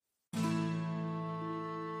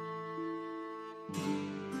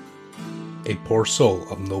A poor soul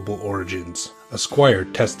of noble origins, a squire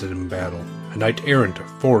tested in battle, a knight-errant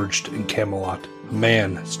forged in Camelot, a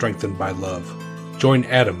man strengthened by love. Join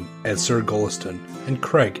Adam as Sir Golestan and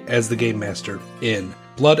Craig as the Game Master in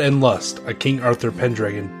Blood and Lust, a King Arthur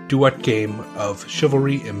Pendragon duet game of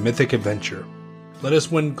chivalry and mythic adventure. Let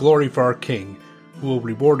us win glory for our king, who will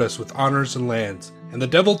reward us with honors and lands, and the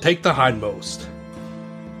devil take the hindmost.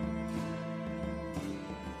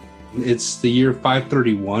 It's the year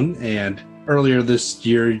 531, and earlier this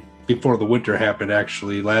year, before the winter happened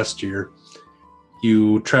actually, last year,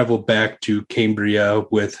 you traveled back to Cambria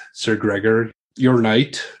with Sir Gregor, your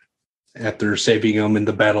knight, after saving him in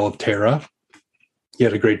the Battle of Tara. He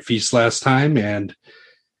had a great feast last time, and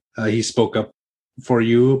he spoke up for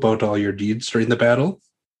you about all your deeds during the battle,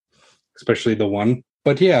 especially the one.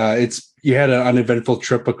 But yeah, you had an uneventful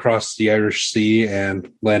trip across the Irish Sea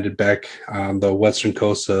and landed back on the western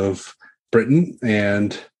coast of Britain,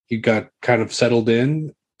 and you got kind of settled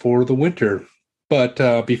in for the winter.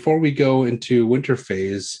 But before we go into winter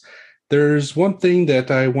phase, there's one thing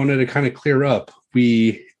that I wanted to kind of clear up.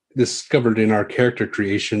 We discovered in our character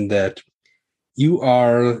creation that you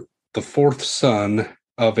are the fourth son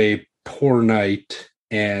of a poor knight,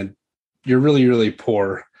 and you're really, really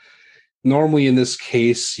poor. Normally, in this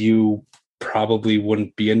case, you probably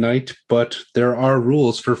wouldn't be a knight, but there are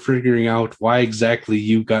rules for figuring out why exactly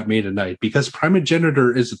you got made a knight, because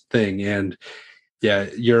primogeniture is a thing, and yeah,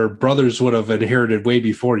 your brothers would have inherited way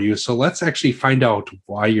before you, so let's actually find out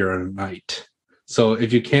why you're a knight. So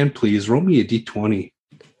if you can, please, roll me a d20.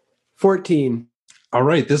 14. All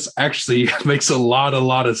right, this actually makes a lot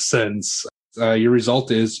of sense. Your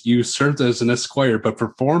result is you served as an esquire, but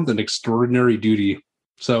performed an extraordinary duty.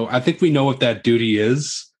 So I think we know what that duty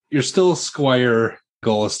is. You're still Squire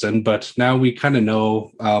Golestan, but now we kind of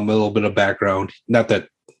know a little bit of background. Not that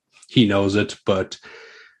he knows it, but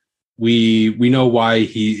we know why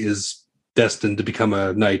he is destined to become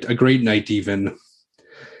a knight, a great knight even.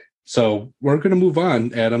 So we're going to move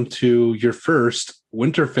on, Adam, to your first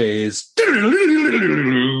winter phase.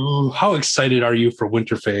 How excited are you for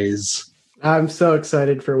winter phase? I'm so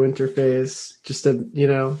excited for winter phase. Just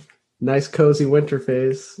a, nice cozy winter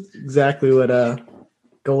phase. Exactly what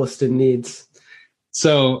Golestan needs.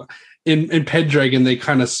 So in Pendragon, they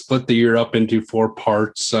kind of split the year up into 4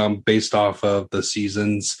 parts based off of the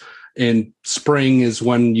seasons. In spring is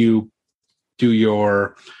when you do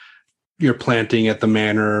your planting at the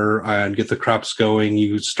manor and get the crops going.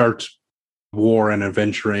 You start war and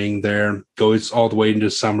adventuring there. Goes all the way into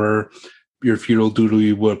summer. Your feudal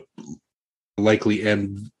duty would likely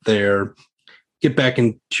end there. Get back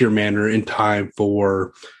into your manor in time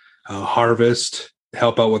for harvest,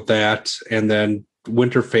 help out with that. And then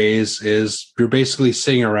winter phase is you're basically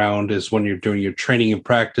sitting around is when you're doing your training and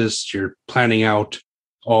practice. You're planning out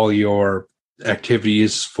all your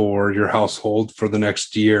activities for your household for the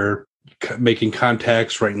next year, making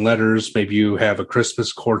contacts, writing letters. Maybe you have a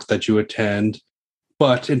Christmas court that you attend.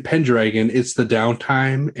 But in Pendragon, it's the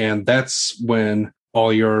downtime, and that's when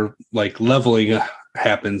all your leveling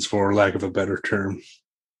happens, for lack of a better term.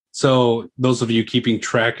 So those of you keeping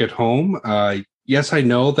track at home, yes, I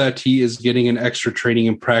know that he is getting an extra training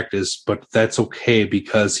and practice, but that's okay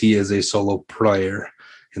because he is a solo player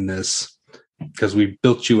in this. Because we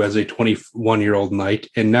built you as a 21-year-old knight,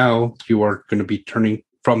 and now you are going to be turning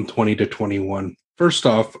from 20 to 21. First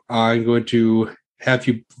off, I'm going to have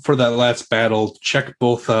you, for that last battle, check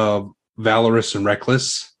both Valorous and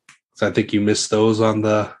Reckless. So I think you missed those on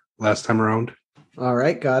the last time around. All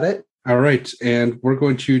right, got it. All right, and we're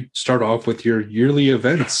going to start off with your yearly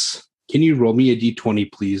events. Can you roll me a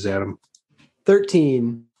d20, please, Adam?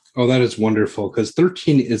 13. Oh, that is wonderful, because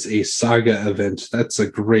 13 is a saga event. That's a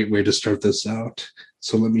great way to start this out.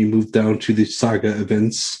 So let me move down to the saga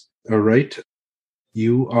events. All right.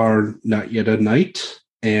 You are not yet a knight,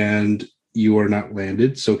 and you are not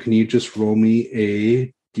landed. So can you just roll me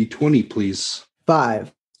a d20, please?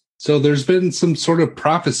 5. So there's been some sort of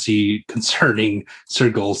prophecy concerning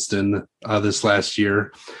Sir Golestan this last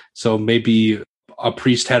year. So maybe a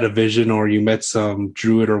priest had a vision, or you met some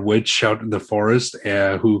druid or witch out in the forest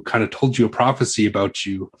who kind of told you a prophecy about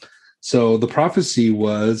you. So the prophecy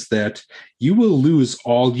was that you will lose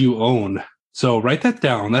all you own. So write that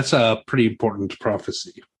down. That's a pretty important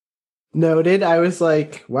prophecy. Noted. I was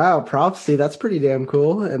like, wow, prophecy. That's pretty damn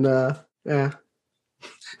cool. And yeah.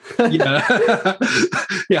 Yeah.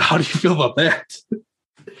 Yeah. How do you feel about that?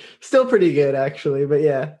 Still pretty good, actually. But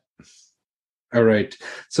yeah. All right.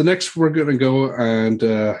 So next we're going to go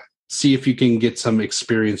and see if you can get some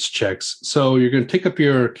experience checks. So you're going to take up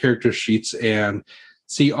your character sheets and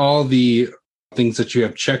see all the things that you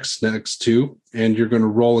have checks next to, and you're going to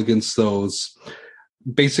roll against those.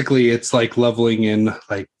 Basically, it's like leveling in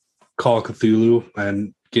like Call of Cthulhu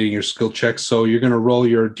and getting your skill checks. So you're going to roll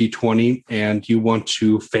your d20 and you want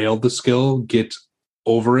to fail the skill, get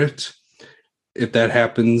over it. If that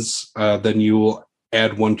happens, then you will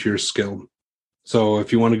add 1 to your skill. So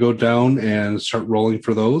if you want to go down and start rolling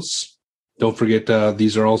for those, don't forget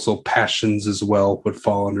these are also passions as well, would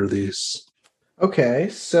fall under these. Okay,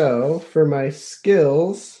 so for my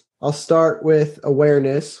skills, I'll start with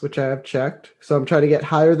awareness, which I have checked. So I'm trying to get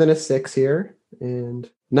higher than a 6 here. And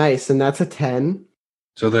nice, and that's a 10.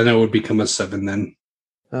 So then it would become a 7 then.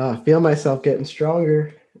 I feel myself getting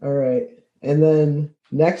stronger. All right. And then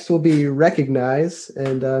next will be recognize.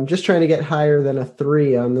 And I'm just trying to get higher than a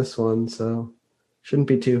 3 on this one. So shouldn't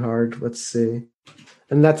be too hard. Let's see.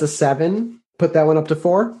 And that's a 7. Put that one up to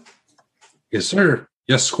 4. Yes, sir.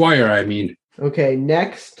 Yes, Squire, I mean. Okay.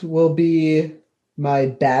 Next will be my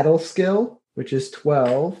battle skill, which is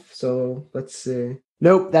 12. So let's see.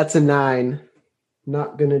 Nope. That's a 9.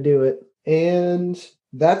 Not going to do it. And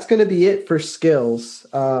that's going to be it for skills.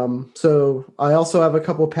 So I also have a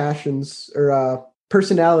couple passions or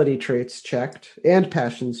personality traits checked and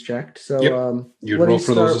passions checked. So yep. You'd roll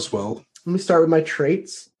for those as well. Let me start with my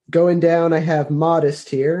traits. Going down, I have modest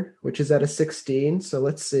here, which is at a 16. So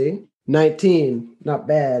let's see. 19. Not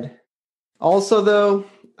bad. Also, though,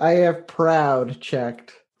 I have proud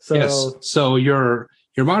checked. So yes. So your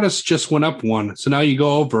modest just went up 1. So now you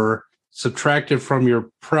go over, subtract it from your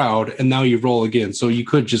proud, and now you roll again. So you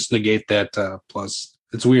could just negate that plus.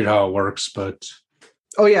 It's weird how it works, but...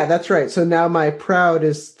 Oh, yeah, that's right. So now my proud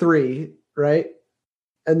is 3, right?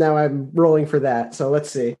 And now I'm rolling for that. So let's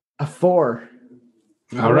see. A 4.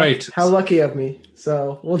 All right. How lucky of me.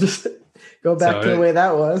 So we'll just go back to the way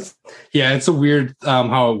that was. Yeah, it's a weird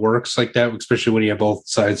how it works like that, especially when you have both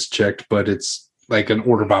sides checked, but it's like an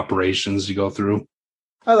order of operations you go through.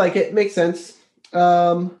 I like it. Makes sense.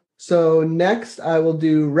 So next I will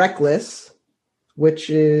do reckless, which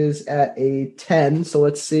is at a 10. So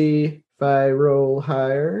let's see if I roll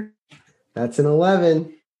higher. That's an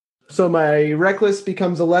 11. So my reckless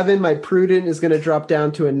becomes 11. My prudent is going to drop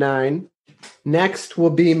down to a 9. Next will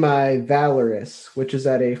be my valorous, which is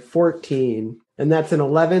at a 14. And that's an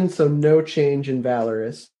 11, so no change in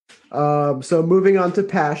valorous. So moving on to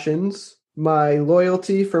passions. My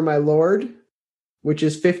loyalty for my lord, which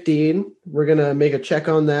is 15. We're going to make a check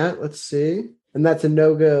on that. Let's see. And that's a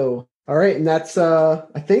no-go. All right, and that's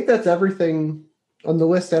I think that's everything on the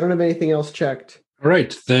list. I don't have anything else checked. All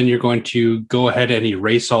right, then you're going to go ahead and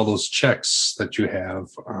erase all those checks that you have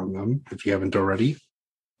on them, if you haven't already.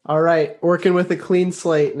 All right, working with a clean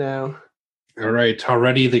slate now. All right,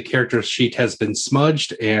 already the character sheet has been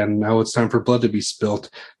smudged, and now it's time for blood to be spilt.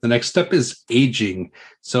 The next step is aging.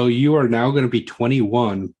 So you are now going to be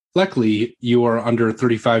 21. Luckily, you are under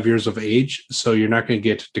 35 years of age, so you're not going to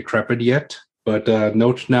get decrepit yet. But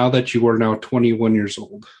note now that you are now 21 years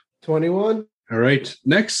old. 21? All right.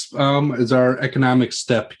 Next is our economic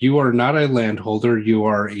step. You are not a landholder. You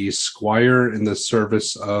are a squire in the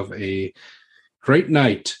service of a great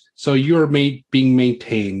knight. So you are being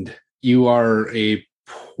maintained. You are a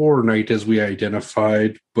poor knight, as we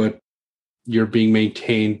identified, but you're being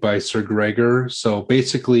maintained by Sir Gregor. So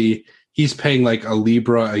basically, he's paying like a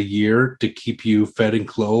libra a year to keep you fed and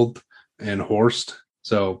clothed and horsed.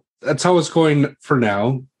 So that's how it's going for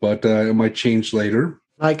now, but it might change later.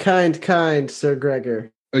 My kind Sir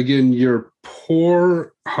Gregor. Again, you're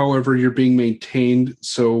poor, however, you're being maintained,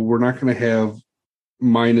 so we're not going to have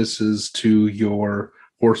minuses to your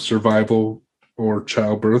horse survival or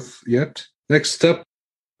childbirth yet. Next step,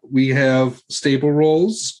 we have stable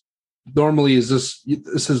rolls. Normally, this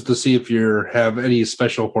is to see if you have any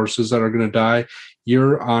special horses that are going to die.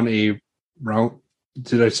 You're on a route.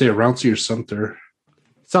 Did I say a Rouncy or Sumter?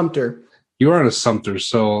 Sumter. You're on a Sumter,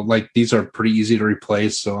 so like these are pretty easy to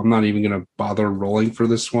replace. So I'm not even going to bother rolling for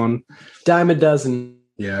this one. Dime a dozen.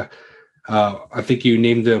 Yeah, I think you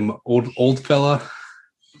named him Old Fella.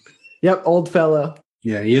 Yep, Old Fella.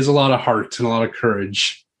 Yeah, he has a lot of heart and a lot of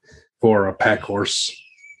courage for a pack horse.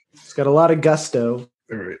 He's got a lot of gusto.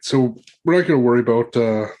 All right, so we're not going to worry about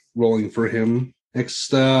rolling for him.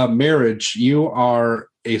 Next, marriage. You are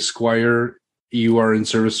a squire. You are in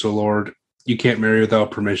service to the Lord. You can't marry without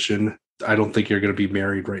permission. I don't think you're going to be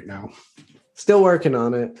married right now. Still working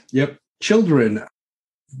on it. Yep. Children.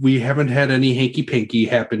 We haven't had any hanky-panky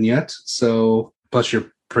happen yet. So, plus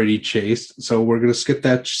you're pretty chaste. So we're going to skip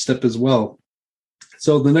that step as well.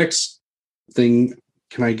 So the next thing,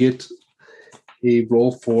 can I get a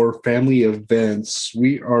roll for family events?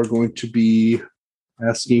 We are going to be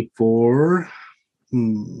asking for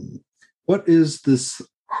what is this?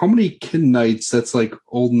 How many kin knights? That's like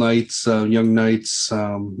old knights, young knights,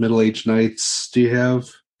 middle-aged knights do you have?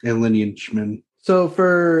 And lineagemen. So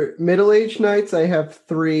for middle-aged knights, I have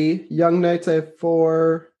 3. Young knights, I have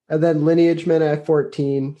 4. And then lineage men, I have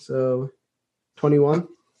 14. So 21.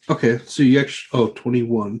 Okay, so you actually,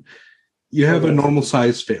 21. You have a normal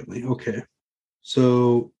size family. Okay.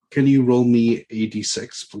 So can you roll me a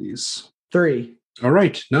d6, please? 3. All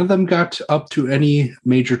right. None of them got up to any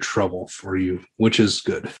major trouble for you, which is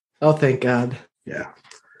good. Oh, thank God. Yeah.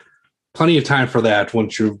 Plenty of time for that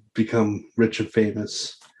once you become rich and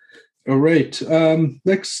famous. All right.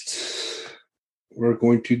 Next, we're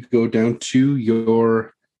going to go down to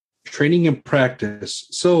your training and practice.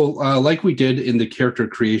 So, like we did in the character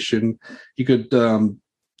creation, you could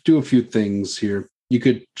do a few things here. You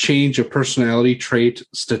could change a personality trait,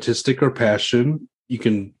 statistic, or passion. You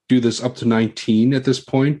can do this up to 19 at this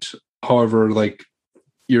point. However, like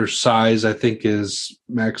your size, I think, is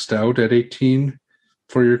maxed out at 18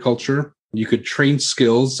 for your culture. You could train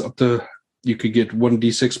skills up to, you could get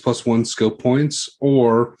 1d6 plus 1 skill points,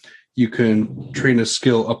 or you can train a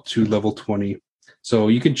skill up to level 20. So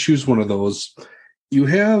you can choose one of those. You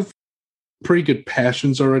have pretty good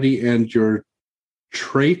passions already, and your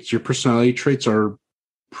traits, your personality traits are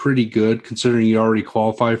pretty good considering you already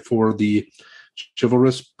qualify for the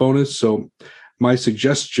chivalrous bonus. So my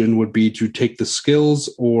suggestion would be to take the skills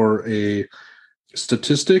or a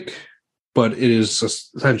statistic, but it is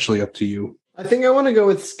essentially up to you. I think I want to go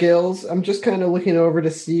with skills. I'm just kind of looking over to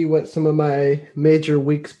see what some of my major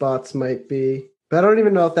weak spots might be. But I don't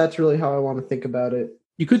even know if that's really how I want to think about it.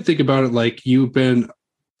 You could think about it like you've been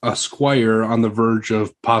a squire on the verge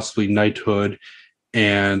of possibly knighthood,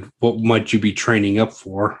 and what might you be training up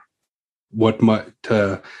for? What might,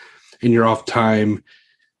 in your off time,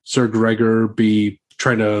 Sir Gregor be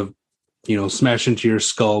trying to, smash into your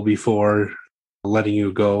skull before letting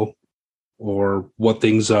you go? Or what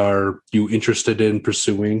things are you interested in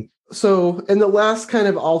pursuing? So in the last kind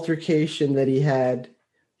of altercation that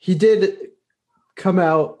he did come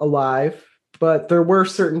out alive, but there were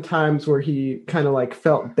certain times where he kind of like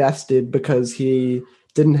felt bested because he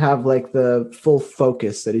didn't have like the full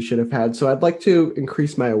focus that he should have had. So I'd like to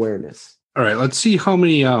increase my awareness. All right, let's see how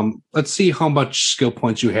much skill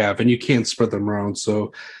points you have, and you can't spread them around.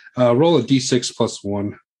 So roll a d6 plus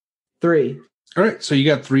 1. 3. All right, so you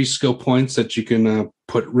got 3 skill points that you can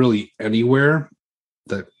put really anywhere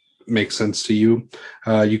that makes sense to you.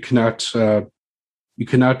 You cannot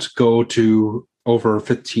go to over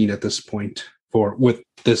 15 at this point with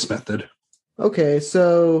this method. Okay,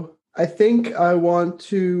 so I think I want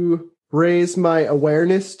to raise my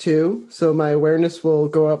awareness too. So my awareness will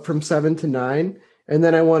go up from 7 to 9. And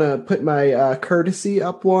then I want to put my courtesy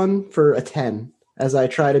up 1 for a 10 as I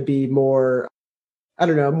try to be more, I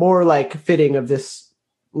don't know, more like fitting of this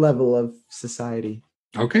level of society.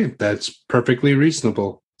 Okay, that's perfectly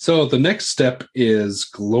reasonable. So the next step is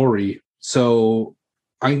glory. So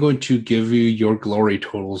I'm going to give you your glory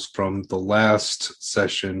totals from the last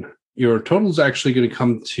session. Your total is actually going to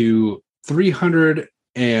come to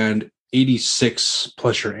 386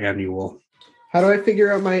 plus your annual. How do I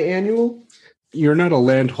figure out my annual? You're not a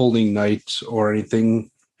land-holding knight or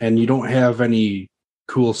anything, and you don't have any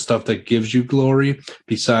cool stuff that gives you glory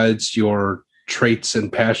besides your traits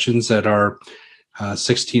and passions that are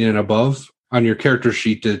 16 and above. On your character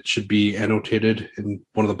sheet, it should be annotated in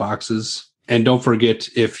one of the boxes. And don't forget,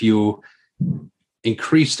 if you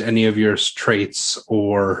increased any of your traits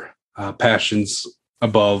or passions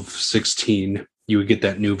above 16, you would get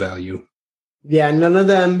that new value. Yeah, none of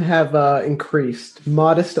them have increased.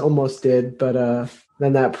 Modest almost did, but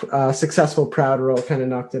then that successful proud roll kind of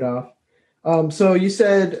knocked it off. So you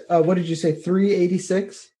said, what did you say,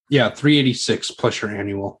 386? Yeah, 386 plus your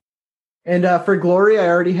annual. And for glory, I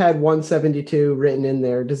already had 172 written in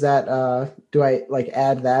there. Does that, do I like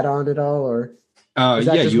add that on at all, or is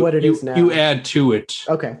that just what it is now? You add to it.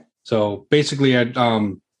 Okay. So basically,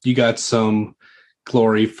 you got some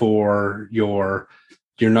glory for your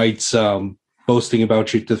knights boasting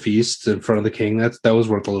about you at the feast in front of the king. That was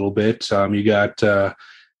worth a little bit. You got,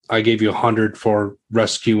 I gave you 100 for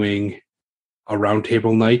rescuing a round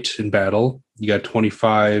table knight in battle. You got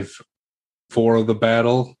 25 for the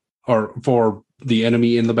battle, or for the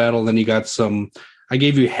enemy in the battle. Then you got some, I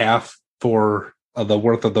gave you half for the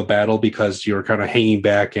worth of the battle because you're kind of hanging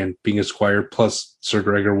back and being a squire. Plus, Sir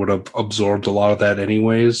Gregor would have absorbed a lot of that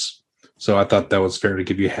anyways. So I thought that was fair to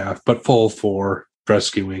give you half, but full for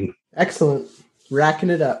rescuing. Excellent.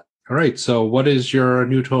 Racking it up. All right. So what is your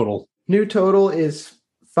new total? New total is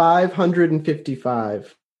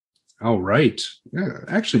 555. All right. Yeah,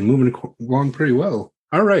 actually moving along pretty well.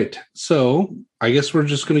 All right. So I guess we're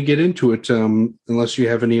just going to get into it. Unless you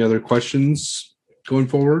have any other questions going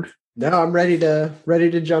forward. No, I'm ready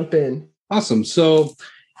to jump in. Awesome. So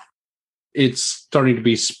it's starting to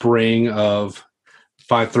be spring of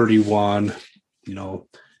 531. You know,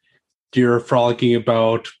 deer are frolicking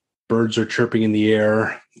about, birds are chirping in the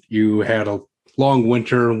air. You had a long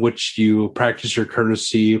winter in which you practice your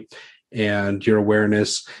courtesy and your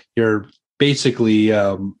awareness. You're basically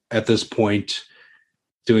at this point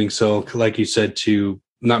doing so, like you said, to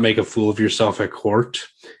not make a fool of yourself at court,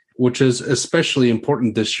 which is especially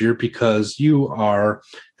important this year because you are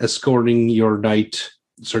escorting your knight,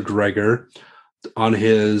 Sir Gregor, on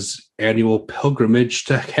his annual pilgrimage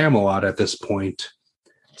to Camelot at this point.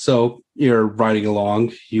 So you're riding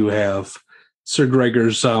along. You have Sir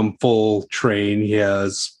Gregor's full train. He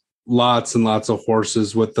has lots and lots of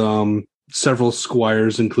horses with several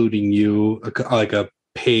squires, including you, like a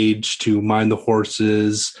page to mind the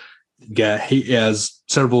horses. He has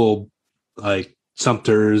several like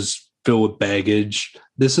sumpters filled with baggage.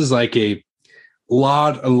 This is like a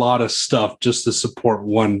lot of stuff just to support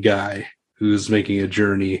one guy who's making a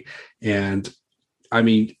journey. And I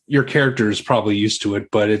mean, your character is probably used to it,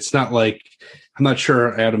 but it's not like, I'm not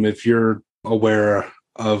sure, Adam, if you're aware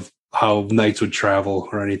of how knights would travel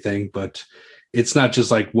or anything, but it's not just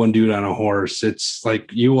like one dude on a horse. It's like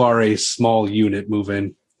you are a small unit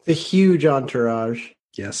moving. A huge entourage.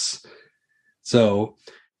 Yes. So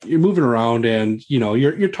you're moving around and,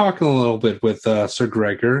 you're talking a little bit with Sir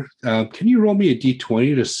Gregor. Can you roll me a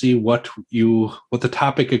D20 to see what the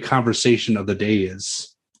topic of conversation of the day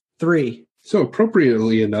is? 3. So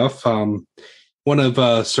appropriately enough, one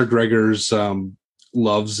of Sir Gregor's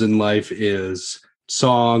loves in life is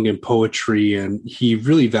song and poetry, and he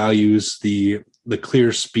really values the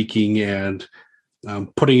clear speaking and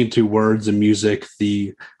putting into words and music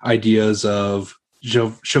the ideas of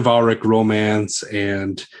chivalric romance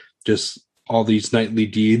and just all these knightly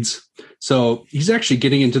deeds. So he's actually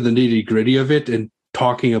getting into the nitty gritty of it and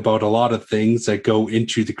talking about a lot of things that go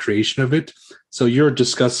into the creation of it. So you're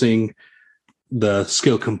discussing the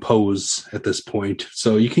skill compose at this point.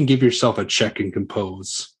 So you can give yourself a check and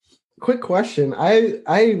compose. Quick question.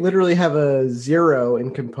 I literally have a 0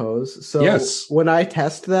 in compose. So yes. When I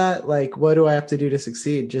test that, like, what do I have to do to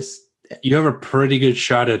succeed? You have a pretty good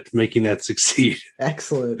shot at making that succeed.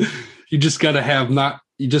 Excellent. You just got to have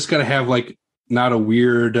like not a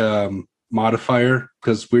weird modifier,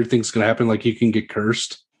 because weird things can happen. Like you can get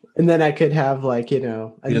cursed. And then I could have like, a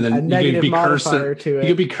negative modifier to it. You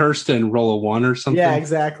could be cursed and roll a 1 or something. Yeah,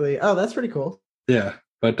 exactly. Oh, that's pretty cool. Yeah.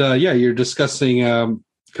 But you're discussing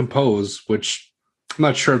compose, which I'm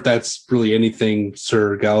not sure if that's really anything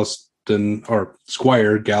Sir Galliston or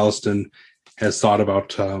Squire Galliston has thought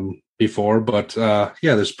about before. But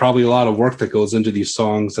there's probably a lot of work that goes into these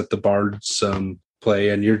songs that the bards play,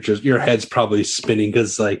 and your head's probably spinning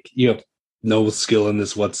because like you have no skill in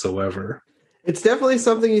this whatsoever. It's definitely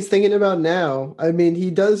something he's thinking about now. I mean,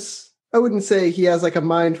 I wouldn't say he has like a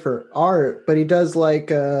mind for art, but he does like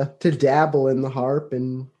to dabble in the harp,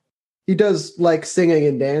 and he does like singing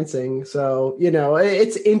and dancing. So,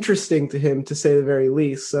 it's interesting to him, to say the very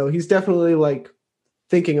least. So he's definitely like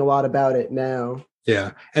thinking a lot about it now.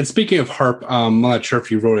 Yeah. And speaking of harp, I'm not sure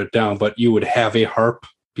if you wrote it down, but you would have a harp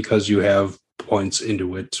because you have points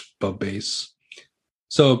into it above base.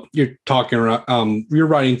 So you're talking around, you're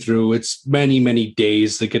riding through, it's many, many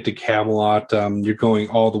days to get to Camelot. You're going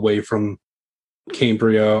all the way from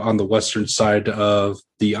Cambria on the western side of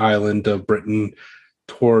the island of Britain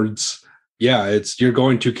towards, you're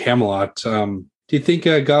going to Camelot. Do you think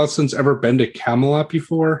Galliston's ever been to Camelot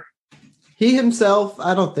before? He himself,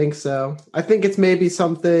 I don't think so. I think it's maybe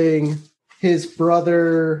something his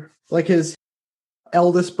brother, like his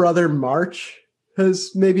eldest brother, March,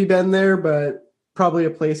 has maybe been there, but probably a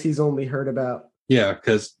place he's only heard about. Yeah,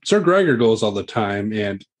 because Sir Gregor goes all the time,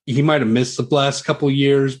 and he might have missed the last couple of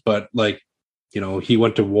years, but he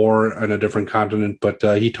went to war on a different continent, but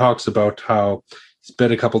he talks about how he's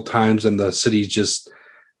been a couple times and the city's just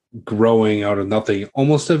growing out of nothing,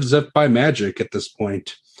 almost as if by magic at this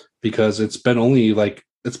point, because it's been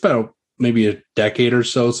maybe a decade or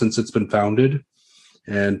so since it's been founded,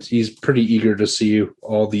 and he's pretty eager to see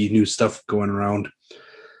all the new stuff going around.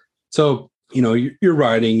 So, you're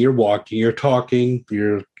riding, you're walking, you're talking,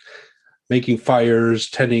 you're making fires,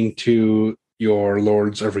 tending to your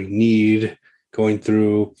lord's every need, going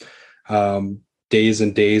through days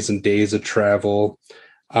and days and days of travel.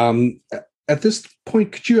 At this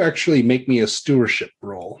point, could you actually make me a stewardship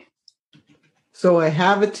roll? So I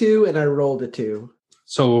have a 2 and I rolled a 2.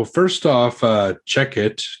 So first off, check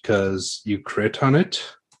it because you crit on it.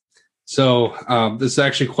 So this is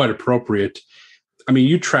actually quite appropriate. I mean,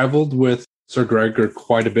 you traveled with Sir Gregor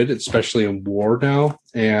quite a bit, especially in war now,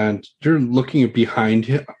 and you're looking behind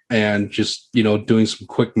him and just, doing some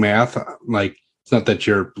quick math. Like, it's not that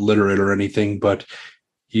you're literate or anything, but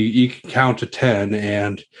you can count to 10,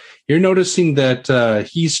 and you're noticing that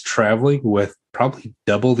he's traveling with probably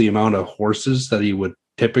double the amount of horses that he would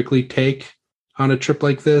typically take on a trip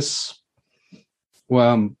like this.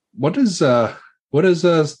 Well, what is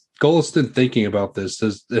Golston thinking about this?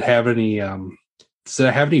 Does it have any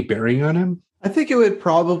bearing on him? I think it would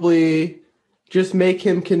probably just make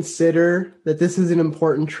him consider that this is an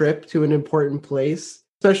important trip to an important place,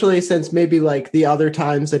 especially since maybe like the other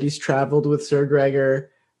times that he's traveled with Sir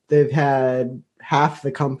Gregor, they've had half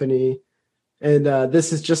the company. And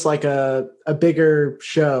this is just like a bigger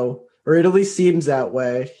show, or it at least seems that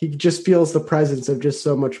way. He just feels the presence of just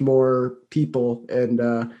so much more people,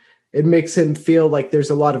 and it makes him feel like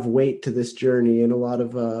there's a lot of weight to this journey and a lot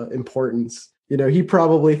of importance. He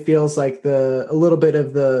probably feels like a little bit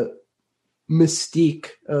of the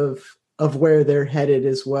mystique of where they're headed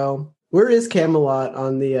as well. Where is Camelot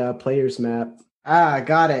on the player's map?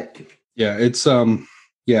 Got it. Yeah, it's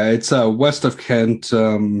west of Kent,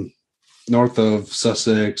 north of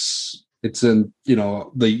Sussex. It's in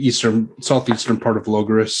the southeastern part of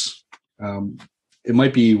Logris. It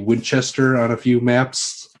might be Winchester on a few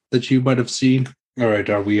maps that you might have seen. All right,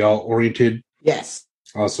 are we all oriented? Yes.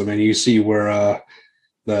 Awesome. And you see where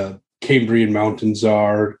the Cambrian Mountains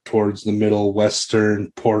are towards the middle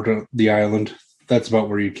western port of the island. That's about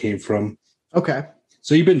where you came from. Okay.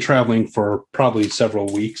 So you've been traveling for probably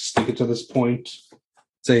several weeks to get to this point.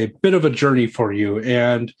 It's a bit of a journey for you.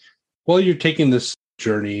 And while you're taking this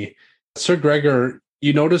journey, Sir Gregor,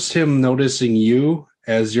 you notice him noticing you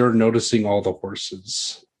as you're noticing all the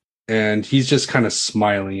horses. And he's just kind of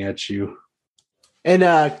smiling at you. And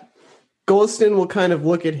Golston will kind of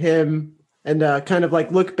look at him and kind of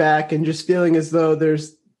like look back and just feeling as though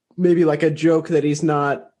there's maybe like a joke that he's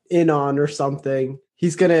not in on or something.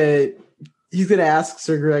 He's gonna ask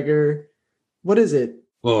Sir Gregor, what is it?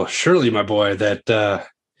 Well, surely, my boy, that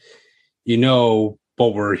you know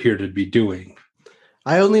what we're here to be doing.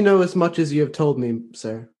 I only know as much as you have told me,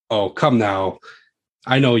 sir. Oh, come now.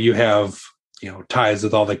 I know you have, ties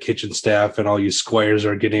with all the kitchen staff, and all you squires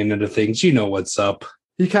are getting into things. You know what's up.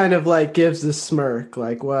 He kind of like gives a smirk,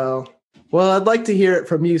 like, well, I'd like to hear it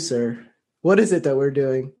from you, sir. What is it that we're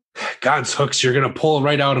doing? God's hooks, you're going to pull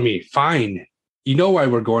right out of me. Fine. You know why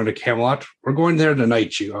we're going to Camelot. We're going there to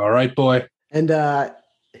knight you. All right, boy? And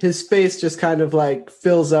his face just kind of like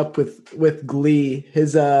fills up with glee.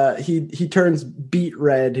 His he turns beet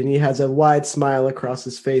red and he has a wide smile across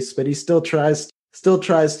his face, but he still tries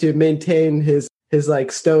to maintain his like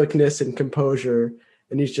stoicness and composure.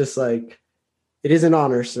 And he's just like, it is an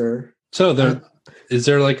honor, sir. So is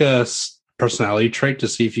there like a personality trait to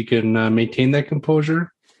see if you can maintain that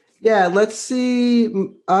composure? Yeah, let's see.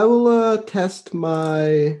 I will test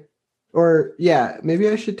maybe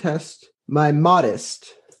I should test my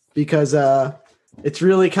modest, because it's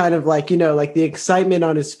really kind of like, like the excitement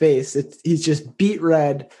on his face. He's just beet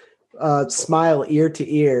red, smile ear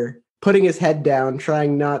to ear, putting his head down,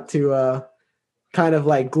 trying not to kind of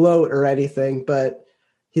like gloat or anything, but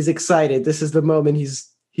he's excited. This is the moment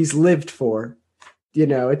he's lived for.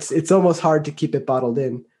 It's almost hard to keep it bottled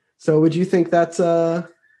in. So would you think that's a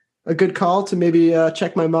good call to maybe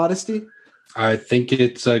check my modesty? I think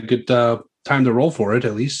it's a good time to roll for it,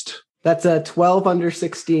 at least. That's a 12 under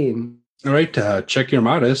 16. All right, check your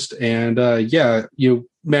modest. And you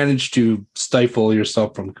managed to stifle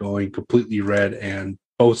yourself from going completely red and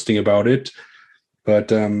boasting about it. But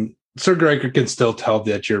Sir Gregor can still tell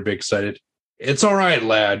that you're big excited. It's all right,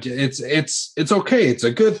 lad. It's okay. It's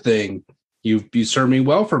a good thing. You served me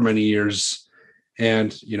well for many years.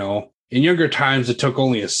 And, in younger times, it took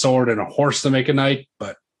only a sword and a horse to make a knight.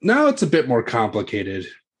 But now it's a bit more complicated.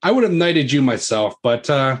 I would have knighted you myself, but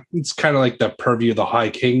it's kind of like the purview of the High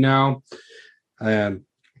King now. And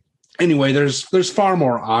anyway, there's far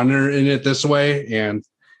more honor in it this way. And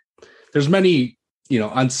there's many,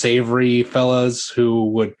 unsavory fellas who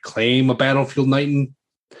would claim a battlefield knighting,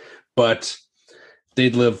 but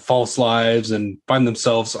they'd live false lives and find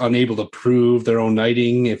themselves unable to prove their own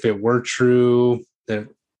knighting if it were true. They're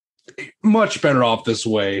much better off this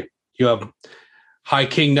way. You have High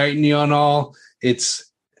King knighting you on all.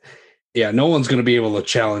 No one's going to be able to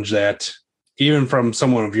challenge that, even from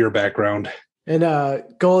someone of your background. And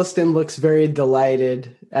Golston looks very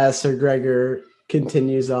delighted as Sir Gregor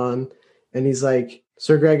continues on. And he's like,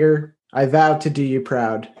 Sir Gregor, I vow to do you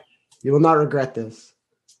proud. You will not regret this.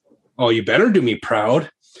 Oh, you better do me proud,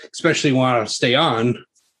 especially want to stay on.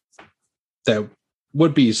 that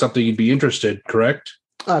would be something you'd be interested, correct?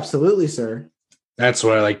 Absolutely, sir. That's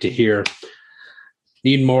what I like to hear.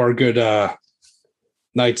 Need more good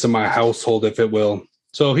knights in my household, if it will.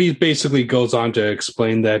 So he basically goes on to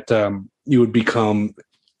explain that you would become,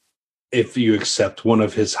 if you accept one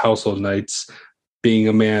of his household knights, being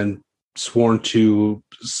a man sworn to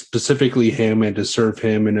specifically him and to serve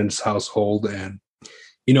him and his household. And,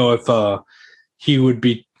 if he would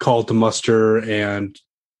be called to muster and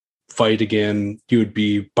fight again, you would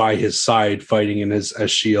be by his side fighting in his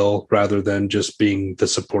Eschil rather than just being the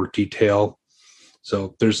support detail.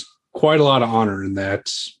 So there's quite a lot of honor in that.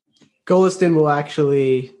 Goliston will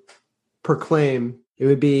actually proclaim it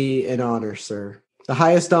would be an honor, sir. The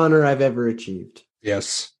highest honor I've ever achieved.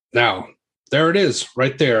 Yes. Now, there it is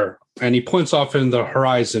right there. And he points off in the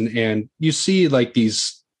horizon and you see like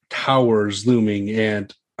these towers looming.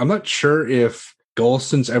 And I'm not sure if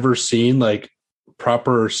Goliston's ever seen like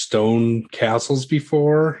proper stone castles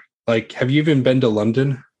before. Like, have you even been to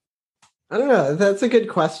London? I don't know. That's a good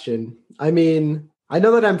question. I mean, I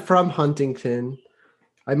know that I'm from Huntington.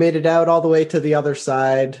 I made it out all the way to the other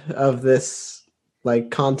side of this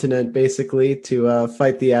like continent, basically, to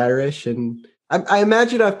fight the Irish. And I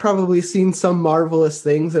imagine I've probably seen some marvelous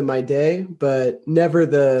things in my day, but never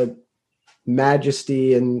the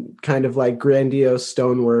majesty and kind of like grandiose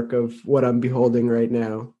stonework of what I'm beholding right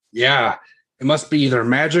now. Yeah, it must be either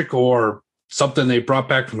magic or something they brought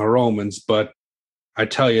back from the Romans. But I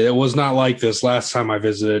tell you, it was not like this last time I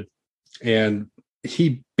visited. And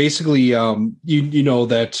he basically, you know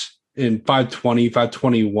that in 520,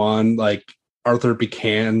 521, like Arthur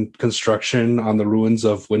began construction on the ruins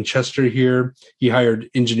of Winchester here. He hired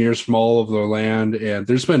engineers from all over the land, and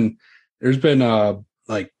there's been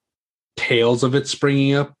like tales of it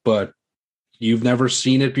springing up, but you've never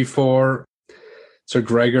seen it before. Sir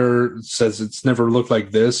Gregor says it's never looked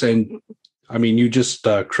like this, and I mean, you just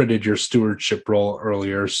critted your stewardship role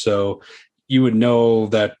earlier, so you would know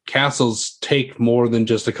that castles take more than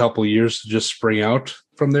just a couple of years to just spring out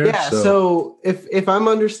from there. Yeah, so if I'm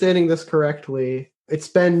understanding this correctly, it's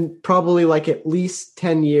been probably like at least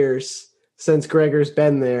 10 years since Gregor's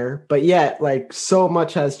been there, but yet like so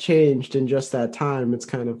much has changed in just that time. It's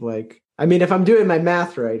kind of like, I mean, if I'm doing my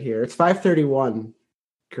math right here, it's 531,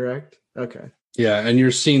 correct? Okay. Yeah, and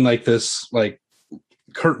you're seeing like this like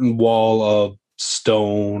curtain wall of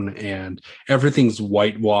stone and everything's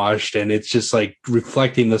whitewashed and it's just like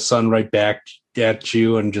reflecting the sun right back at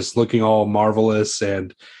you and just looking all marvelous.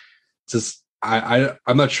 And just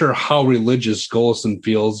I'm not sure how religious Goliston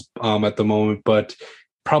feels at the moment, but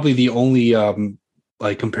probably the only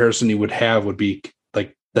like comparison he would have would be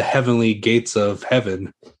like the heavenly gates of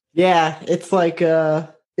heaven. Yeah, it's like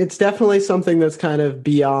it's definitely something that's kind of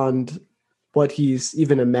beyond what he's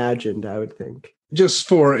even imagined, I would think. Just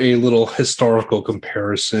for a little historical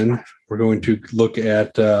comparison, we're going to look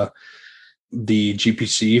at the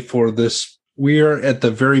GPC for this. We are at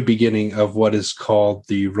the very beginning of what is called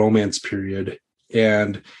the Romance period.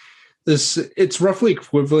 And it's roughly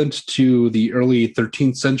equivalent to the early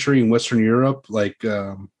 13th century in Western Europe. Like,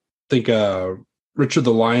 think Richard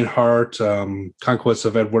the Lionheart, Conquest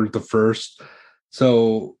of Edward I.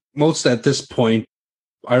 So most at this point,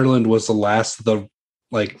 Ireland was the last of the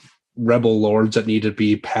like rebel lords that needed to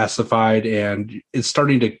be pacified, and it's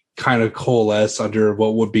starting to kind of coalesce under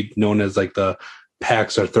what would be known as like the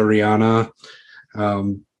Pax Arthuriana.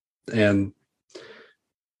 And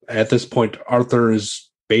at this point, Arthur is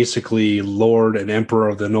basically Lord and Emperor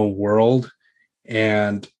of the known world,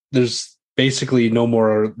 and there's basically no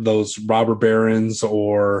more of those robber barons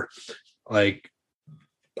or like,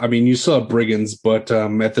 I mean, you still have brigands, but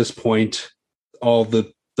at this point, all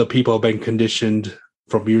the people have been conditioned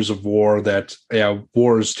from years of war that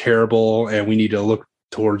war is terrible and we need to look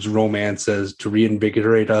towards romance as to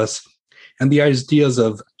reinvigorate us. And the ideas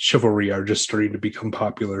of chivalry are just starting to become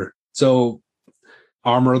popular. So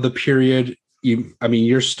armor of the period,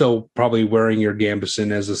 you're still probably wearing your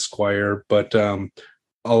gambeson as a squire, but a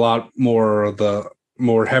lot more of the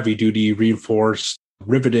more heavy duty reinforced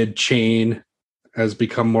riveted chain has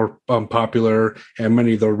become more popular, and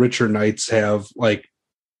many of the richer knights have like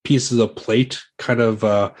pieces of plate kind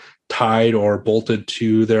of tied or bolted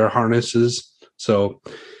to their harnesses. So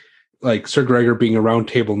like Sir Gregor being a round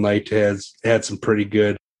table knight has had some pretty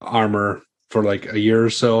good armor for like a year or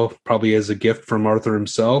so, probably as a gift from Arthur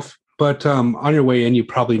himself. But on your way in, you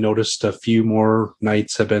probably noticed a few more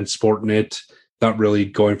knights have been sporting it, not really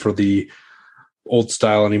going for the old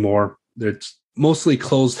style anymore. It's mostly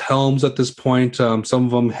closed helms at this point. Some of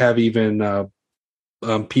them have even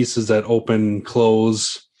pieces that open,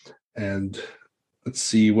 close. And let's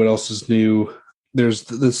see what else is new. there's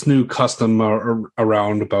this new custom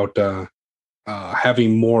around about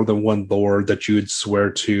having more than one lord that you would swear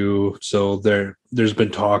to. So there's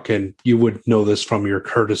been talk, and you would know this from your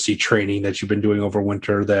courtesy training that you've been doing over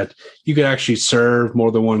winter, that you could actually serve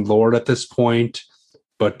more than one lord at this point,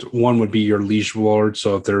 but one would be your liege lord.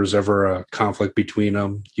 So if there's ever a conflict between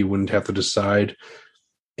them, you wouldn't have to decide.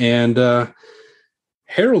 And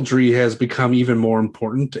heraldry has become even more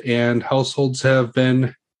important, and households have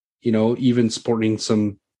been, even sporting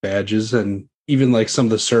some badges, and even like some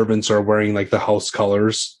of the servants are wearing like the house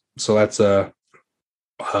colors. So that's a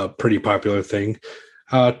pretty popular thing.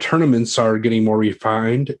 Tournaments are getting more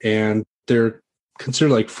refined, and they're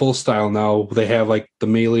considered like full style now. They have like the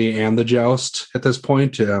melee and the joust at this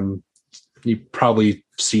point. You've probably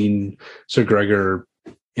seen Sir Gregor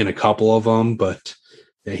in a couple of them, but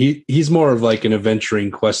he's more of like an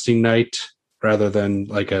adventuring questing knight rather than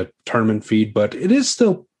like a tournament feed. But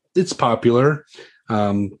it's popular,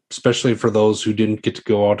 especially for those who didn't get to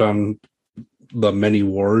go out on the many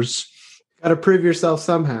wars. Got to prove yourself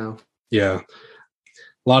somehow. Yeah.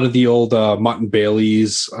 A lot of the old Mott and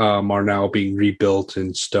Baileys are now being rebuilt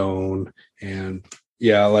in stone. And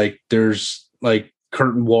yeah, like there's like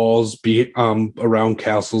curtain walls around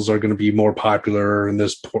castles are going to be more popular in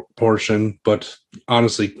this portion. But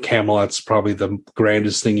honestly, Camelot's probably the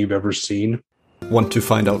grandest thing you've ever seen. Want to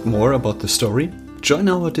find out more about the story? Join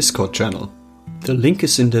our Discord channel. The link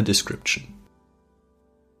is in the description.